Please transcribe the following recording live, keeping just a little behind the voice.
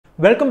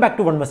Welcome back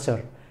to Onevestor.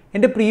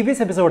 എൻ്റെ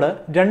previous episode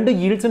രണ്ട്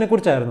yieldsനെ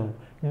കുറിച്ചായിരുന്നു,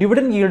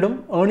 ഡിവിഡൻഡ് yieldsഉം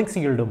ഏർണിംഗ്സ്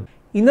yieldsഉം.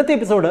 ഇന്നത്തെ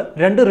എപ്പിസോഡ്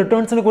രണ്ട്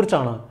റിട്ടേൺസിനെ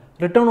കുറിച്ചാണ്,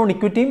 return on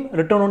ഇക്വിറ്റിയും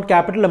return on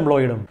capital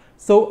എംപ്ലോയിഡും.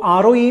 So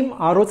ROEയും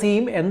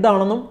ROCയും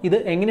എന്താണെന്നും ഇത്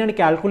എങ്ങനെയാണ്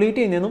കാൽക്കുലേറ്റ്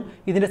ചെയ്യുന്നതെന്നും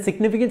ഇതിൻ്റെ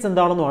സിഗ്നിഫിക്കൻസ്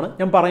എന്താണെന്നുമാണ്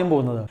ഞാൻ പറയാൻ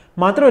പോകുന്നത്.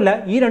 മാത്രമല്ല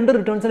ഈ രണ്ട്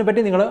റിട്ടേൺസിനെ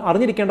പറ്റി നിങ്ങൾ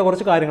അറിഞ്ഞിരിക്കേണ്ട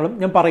കുറച്ച് കാര്യങ്ങളും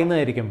ഞാൻ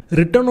പറയുന്നതായിരിക്കും.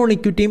 Return on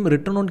ഇക്വിറ്റിയും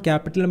return on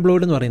capital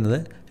employed എന്ന് പറയുന്നത്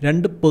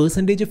രണ്ട്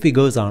പെർസെൻറ്റേജ്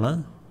ഫിഗേഴ്സ് ആണ്.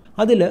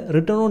 അതിൽ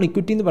റിട്ടേൺ ഓൺ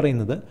ഇക്വിറ്റി എന്ന്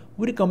പറയുന്നത്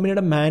ഒരു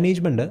കമ്പനിയുടെ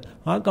മാനേജ്മെൻറ്റ്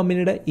ആ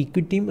കമ്പനിയുടെ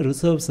ഇക്വിറ്റിയും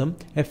റിസർവ്സും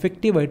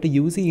എഫക്റ്റീവായിട്ട്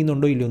യൂസ്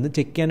ചെയ്യുന്നുണ്ടോ ഇല്ലയോ എന്ന്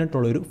ചെക്ക്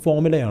ചെയ്യാനായിട്ടുള്ളൊരു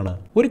ഫോർമുലയാണ്.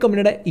 ഒരു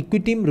കമ്പനിയുടെ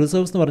ഇക്വിറ്റിയും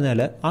റിസർവ്സ് എന്ന്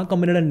പറഞ്ഞാൽ ആ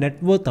കമ്പനിയുടെ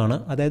നെറ്റ് വർത്ത് ആണ്,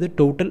 അതായത്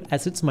total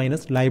assets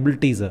minus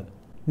liabilities.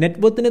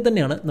 Net വർത്തിനെ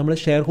തന്നെയാണ് നമ്മൾ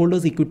ഷെയർ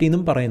ഹോൾഡേഴ്സ് ഇക്വിറ്റി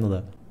എന്നും പറയുന്നത്.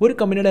 ഒരു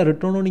കമ്പനിയുടെ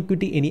റിട്ടേൺ ഓൺ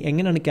ഇക്വിറ്റി ഇനി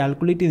എങ്ങനെയാണ്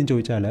കാൽക്കുലേറ്റ് ചെയ്യുന്നത്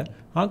ചോദിച്ചാൽ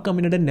ആ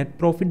കമ്പനിയുടെ net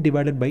profit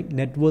divided by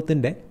net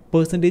വർത്തിൻ്റെ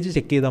percentage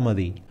check ചെയ്താൽ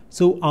മതി.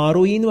 സോ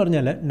ROE എന്ന്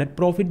പറഞ്ഞാൽ net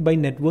profit by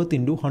net worth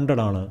into 100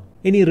 ആണ്.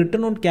 ഇനി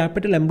റിട്ടേൺ ഓൺ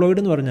ക്യാപിറ്റൽ എംപ്ലോയിഡ്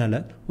എന്ന് പറഞ്ഞാൽ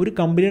ഒരു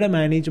കമ്പനിയുടെ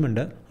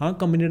മാനേജ്മെൻറ്റ് ആ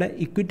കമ്പനിയുടെ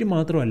ഇക്വിറ്റി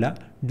മാത്രമല്ല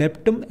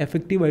ഡെപ്റ്റും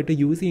എഫക്റ്റീവായിട്ട്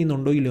യൂസ്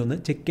ചെയ്യുന്നുണ്ടോ ഇല്ലയോ എന്ന്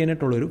ചെക്ക്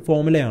ചെയ്യാനായിട്ടുള്ളൊരു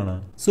ഫോർമുലയാണ്.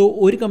 സോ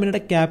ഒരു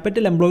കമ്പനിയുടെ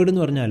ക്യാപിറ്റൽ എംപ്ലോയിഡ്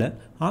എന്ന് പറഞ്ഞാൽ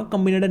ആ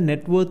കമ്പനിയുടെ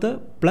net worth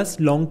plus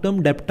long term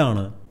ഡെപ്റ്റ്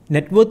ആണ്.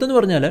 നെറ്റ് വർത്ത് എന്ന്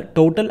പറഞ്ഞാൽ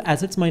ടോട്ടൽ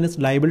അസറ്റ്സ് മൈനസ്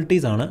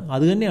ലയബിലിറ്റീസ് ആണ്,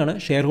 അതുതന്നെയാണ്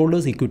ഷെയർ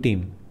ഹോൾഡേഴ്സ്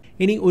ഇക്വിറ്റിയും.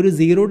 ഇനി ഒരു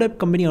സീറോ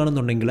ഡെപ്റ്റ് കമ്പനി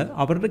ആണെന്നുണ്ടെങ്കിൽ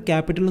അവരുടെ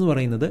ക്യാപിറ്റൽ എന്ന്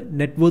പറയുന്നത്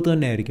നെറ്റ് വർത്ത്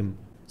തന്നെ ആയിരിക്കും.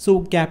 സോ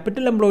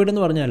ക്യാപിറ്റൽ എംപ്ലോയിഡ്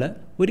എന്ന് പറഞ്ഞാൽ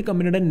ഒരു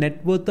കമ്പനിയുടെ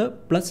net worth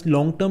plus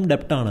long term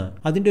ഡെപ്റ്റ് ആണ്.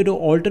 അതിൻ്റെ ഒരു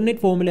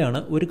ഓൾട്ടർനേറ്റ് ഫോർമുലയാണ്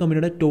ഒരു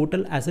കമ്പനിയുടെ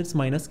total assets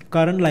minus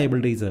current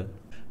liabilities.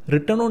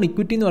 Return on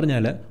equity എന്ന്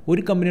പറഞ്ഞാൽ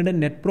ഒരു കമ്പനിയുടെ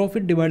net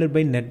profit divided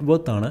by net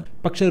worth ആണ്.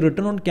 പക്ഷേ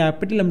റിട്ടേൺ ഓൺ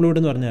ക്യാപിറ്റൽ എംപ്ലോയിഡ്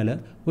എന്ന് പറഞ്ഞാൽ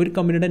ഒരു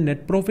കമ്പനിയുടെ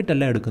നെറ്റ് പ്രോഫിറ്റ്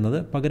അല്ല എടുക്കുന്നത്,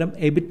 പകരം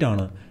എബിറ്റ്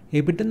ആണ്.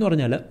 എബിറ്റ് എന്ന്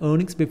പറഞ്ഞാൽ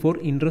earnings before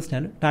interest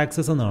and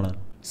taxes എന്നാണ്.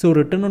 So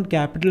return on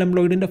capital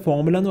എംപ്ലോയിഡിൻ്റെ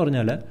formula എന്ന്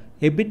പറഞ്ഞാൽ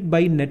EBIT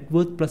by net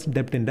worth plus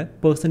ഡെപ്റ്റിൻ്റെ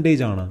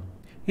percentage ആണ്.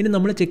 ഇനി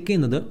നമ്മൾ ചെക്ക്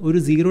ചെയ്യുന്നത് ഒരു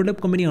സീറോ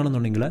ഡെപ്റ്റ് കമ്പനി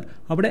ആണെന്നുണ്ടെങ്കിൽ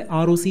അവിടെ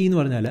ROC എന്ന്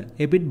പറഞ്ഞാൽ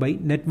എബിറ്റ് ബൈ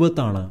നെറ്റ്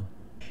വർത്ത് ആണ്.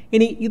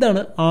 ഇനി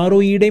ഇതാണ്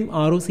ROEയുടെയും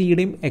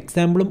ROCയുടെയും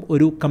എക്സാമ്പിളും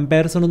ഒരു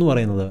കമ്പാരിസൺ എന്ന്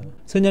പറയുന്നത്.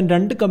 സോ ഞാൻ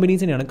രണ്ട്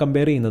കമ്പനീസിനെയാണ്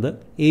കമ്പയർ ചെയ്യുന്നത്,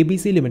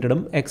 ABC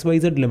ലിമിറ്റഡും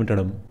XYZ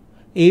ലിമിറ്റഡും.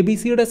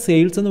 ABCയുടെ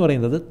സെയിൽസ് എന്ന്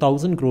പറയുന്നത്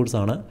 1000 crores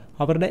ആണ്,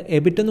 അവരുടെ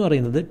എബിറ്റ് എന്ന്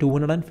പറയുന്നത്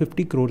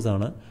 250 crores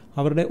ആണ്,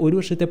 അവരുടെ ഒരു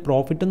വർഷത്തെ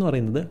പ്രോഫിറ്റ് എന്ന്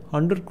പറയുന്നത്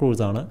 100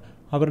 crores ആണ്,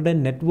 അവരുടെ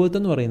നെറ്റ് വർത്ത്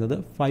എന്ന് പറയുന്നത്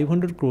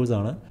 500 crores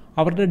ആണ്,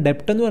 അവരുടെ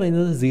ഡെപ്റ്റ് എന്ന്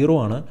പറയുന്നത് 0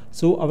 ആണ്.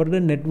 സോ അവരുടെ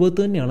നെറ്റ് വർത്ത്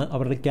തന്നെയാണ്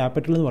അവരുടെ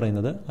ക്യാപിറ്റൽ എന്ന്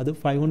പറയുന്നത്, അത്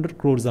 500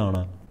 crores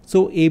ആണ്. സോ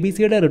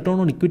ABCയുടെ റിട്ടേൺ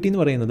ഓൺ ഇക്വിറ്റി എന്ന്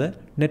പറയുന്നത്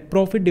net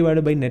profit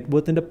divide by net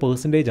വർത്തിൻ്റെ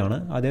percentage ആണ്,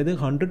 അതായത്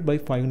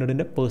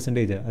 100/500ൻ്റെ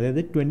പെർസെൻറ്റേജ്,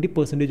 അതായത്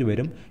 20%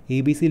 വരും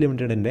ABC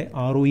ലിമിറ്റഡിൻ്റെ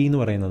ROE എന്ന്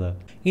പറയുന്നത്.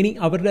 ഇനി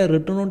അവരുടെ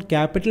റിട്ടേൺ ഓൺ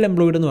ക്യാപിറ്റൽ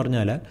എംപ്ലോയിഡ് എന്ന്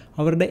പറഞ്ഞാൽ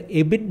അവരുടെ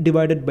EBIT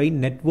divided by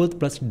net worth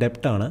plus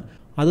ഡെപ്റ്റ് ആണ്.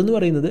 അതെന്ന്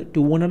പറയുന്നത്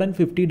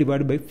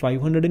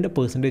 250/500ൻ്റെ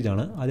പെർസെൻറ്റേജ്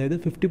ആണ്, അതായത്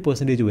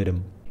 50% വരും.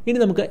 ഇനി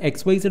നമുക്ക്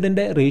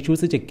XYZൻ്റെ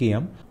റേഷ്യോസ് ചെക്ക്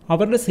ചെയ്യാം.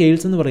 അവരുടെ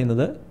സെയിൽസ് എന്ന്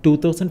പറയുന്നത്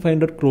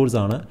 2500 crores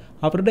ആണ്,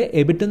 അവരുടെ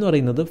എബിറ്റ് എന്ന്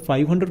പറയുന്നത്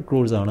 500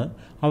 crores ആണ്,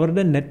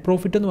 അവരുടെ നെറ്റ്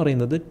പ്രോഫിറ്റ് എന്ന്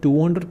പറയുന്നത്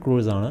 200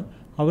 crores ആണ്,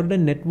 അവരുടെ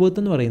നെറ്റ് വർത്ത്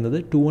എന്ന് പറയുന്നത്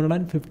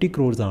 250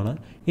 crores ആണ്.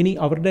 ഇനി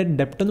അവരുടെ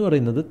ഡെപ്റ്റ് എന്ന്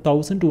പറയുന്നത്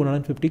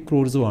 1250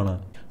 crores ആണ്.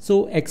 സോ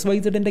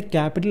XYZൻ്റെ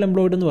ക്യാപിറ്റൽ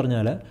എംപ്ലോയിഡ് എന്ന്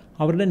പറഞ്ഞാൽ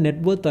അവരുടെ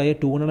നെറ്റ് വർത്ത് ആയ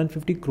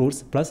 250 crores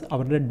പ്ലസ്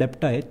അവരുടെ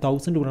ഡെപ്റ്റ് ആയ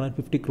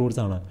 1250 crores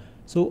ആണ്.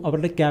 സോ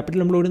അവരുടെ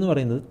ക്യാപിറ്റൽ എംപ്ലോയിഡ് എന്ന്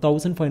പറയുന്നത്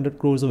 1500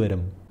 crores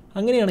വരും.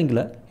 അങ്ങനെയാണെങ്കിൽ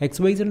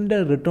XYZൻ്റെ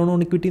റിട്ടേൺ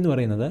ഓൺ ഇക്വിറ്റി എന്ന്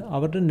പറയുന്നത്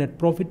അവരുടെ നെറ്റ്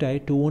പ്രോഫിറ്റ് ആയ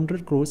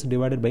 200 crores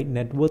divided by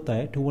net worth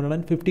ആയ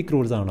 250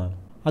 crores ആണ്,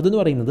 അതെന്ന്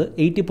പറയുന്നത്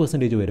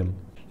 80% വരും.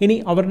 ഇനി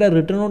അവരുടെ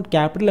റിട്ടേൺ ഓൺ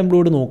ക്യാപിറ്റൽ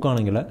എംപ്ലോയിഡ്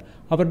നോക്കുകയാണെങ്കിൽ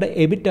അവരുടെ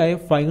എബിറ്റ് ആയ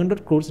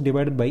 500 crores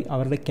ഡിവൈഡഡ് ബൈ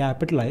അവരുടെ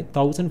ക്യാപിറ്റലായ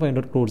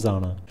 1500 crores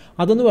ആണ്,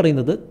 അതെന്ന്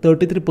പറയുന്നത്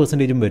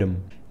 33% വരും.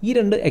 ഈ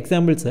രണ്ട്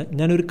എക്സാമ്പിൾസ്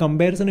ഞാനൊരു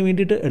കമ്പാരിസണിന്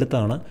വേണ്ടിയിട്ട്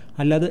എടുത്താണ്,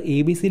 അല്ലാതെ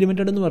ABC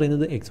ലിമിറ്റഡ് എന്ന്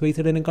പറയുന്നത്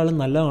XYZനേക്കാളും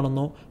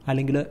നല്ലതാണെന്നോ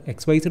അല്ലെങ്കിൽ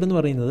XYZ എന്ന്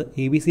പറയുന്നത്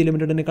ABC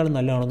ലിമിറ്റഡിനേക്കാളും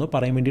നല്ലതാണെന്നോ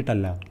പറയാൻ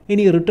വേണ്ടിയിട്ടല്ല.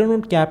 ഇനി റിട്ടേൺ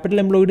ഓൺ ക്യാപിറ്റൽ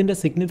എംപ്ലോയിഡിൻ്റെ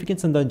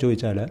സിഗ്നിഫിക്കൻസ് എന്താണെന്ന്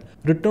ചോദിച്ചാൽ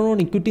റിട്ടേൺ ഓൺ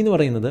ഇക്വിറ്റി എന്ന്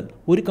പറയുന്നത്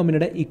ഒരു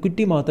കമ്പനിയുടെ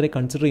ഇക്വിറ്റി മാത്രമേ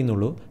കൺസിഡർ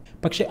ചെയ്യുന്നുള്ളൂ,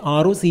 പക്ഷേ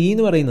ROCE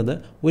എന്ന് പറയുന്നത്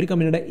ഒരു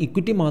കമ്പനിയുടെ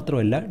ഇക്വിറ്റി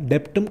മാത്രമല്ല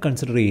ഡെപ്റ്റും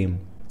കൺസിഡർ ചെയ്യും.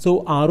 സോ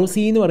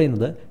ROCE എന്ന്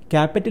പറയുന്നത്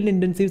ക്യാപിറ്റൽ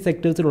ഇൻറ്റൻസീവ്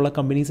സെക്ടേഴ്സിലുള്ള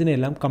കമ്പനീസിനെ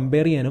എല്ലാം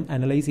കമ്പയർ ചെയ്യാനും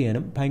അനലൈസ്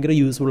ചെയ്യാനും ഭയങ്കര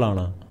യൂസ്ഫുൾ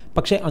ആണ്.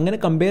 പക്ഷേ അങ്ങനെ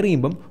കമ്പയർ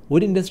ചെയ്യുമ്പം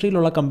ഒരു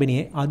ഇൻഡസ്ട്രിയിലുള്ള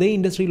കമ്പനിയെ അതേ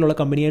ഇൻഡസ്ട്രിയിലുള്ള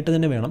കമ്പനിയായിട്ട്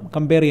തന്നെ വേണം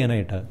കമ്പയർ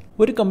ചെയ്യാനായിട്ട്.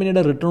 ഒരു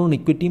കമ്പനിയുടെ return on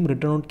ഇക്വിറ്റിയും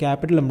return on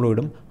capital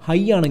എംപ്ലോയിഡും high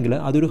ആണെങ്കിൽ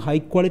അതൊരു ഹൈ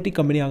ക്വാളിറ്റി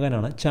കമ്പനി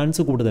ആകാനാണ്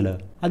ചാൻസ് കൂടുതൽ.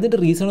 അതിൻ്റെ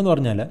റീസൺ എന്ന്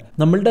പറഞ്ഞാൽ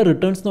നമ്മളുടെ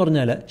റിട്ടേൺസ് എന്ന്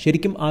പറഞ്ഞാൽ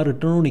ശരിക്കും ആ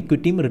return on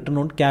ഇക്വിറ്റിയും return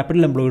on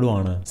capital എംപ്ലോയിഡും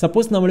ആണ്.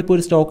 സപ്പോസ് നമ്മളിപ്പോൾ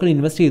ഒരു സ്റ്റോക്കിൽ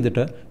ഇൻവെസ്റ്റ്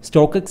ചെയ്തിട്ട്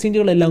സ്റ്റോക്ക്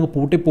എക്സ്ചേഞ്ചുകളെല്ലാം അങ്ങ്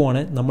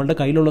പൂട്ടിപ്പോവാണ്, നമ്മളുടെ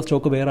കയ്യിലുള്ള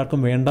സ്റ്റോക്ക് വേറെ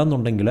ആർക്കും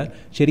വേണ്ടാന്നുണ്ടെങ്കിൽ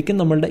ശരിക്കും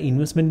നമ്മളുടെ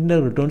ഇൻവെസ്റ്റ്മെൻറ്റിൻ്റെ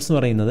റിട്ടേൺസ് എന്ന്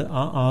പറയുന്നത്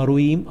ആ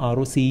ROEയും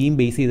ROCയും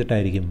ബേസ്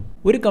ചെയ്തിട്ടായിരിക്കും.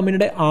 ഒരു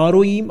കമ്പനിയുടെ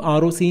ROEയും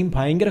ROCയും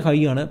ഭയങ്കര ഹൈ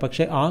ആണ്,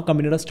 പക്ഷേ ആ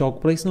കമ്പനിയുടെ സ്റ്റോക്ക്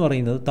പ്രൈസ് എന്ന്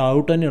പറയുന്നത്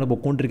താഴോട്ട് തന്നെയാണ്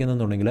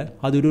പൊയ്ക്കൊണ്ടിരിക്കുന്നതെന്നുണ്ടെങ്കിൽ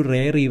അതൊരു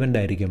റെയർ ഈവൻ്റ്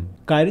ആയിരിക്കും.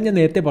 കാര്യം ഞാൻ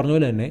നേരത്തെ പറഞ്ഞ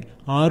പോലെ തന്നെ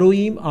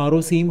ROEയും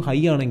ROCയും ഹൈ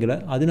ആണെങ്കിൽ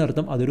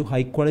അതിനർത്ഥം അതൊരു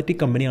ഹൈ ക്വാളിറ്റി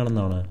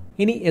കമ്പനിയാണെന്നാണ്.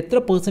 ഇനി എത്ര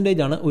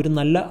പെർസെൻറ്റേജ് ആണ് ഒരു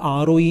നല്ല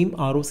ROEയും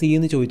ROCയും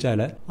എന്ന്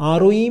ചോദിച്ചാൽ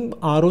ROEയും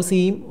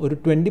ROCയും ഒരു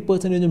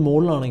 20%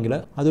 മുകളിലാണെങ്കിൽ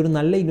അതൊരു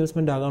നല്ല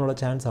ഇൻവെസ്റ്റ്മെൻറ്റ് ആകാനുള്ള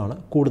ചാൻസ് ആണ്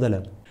കൂടുതൽ.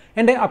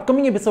 എൻ്റെ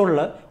അപ്കമിങ് എപ്പിസോഡിൽ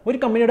ഒരു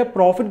കമ്പനിയുടെ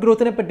പ്രോഫിറ്റ്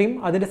ഗ്രോത്തിനെ പറ്റിയും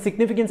അതിൻ്റെ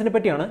സിഗ്നിഫിക്കൻസിനെ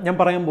പറ്റിയാണ് ഞാൻ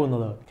പറയാൻ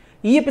പോകുന്നത്.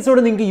 ഈ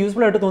എപ്പിസോഡ് നിങ്ങൾക്ക്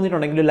യൂസ്ഫുൾ ആയിട്ട്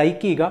തോന്നിയിട്ടുണ്ടെങ്കിൽ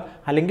ലൈക്ക് ചെയ്യുക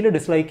അല്ലെങ്കിൽ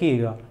ഡിസ്ലൈക്ക്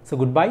ചെയ്യുക. So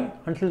good bye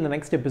until the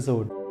next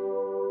episode.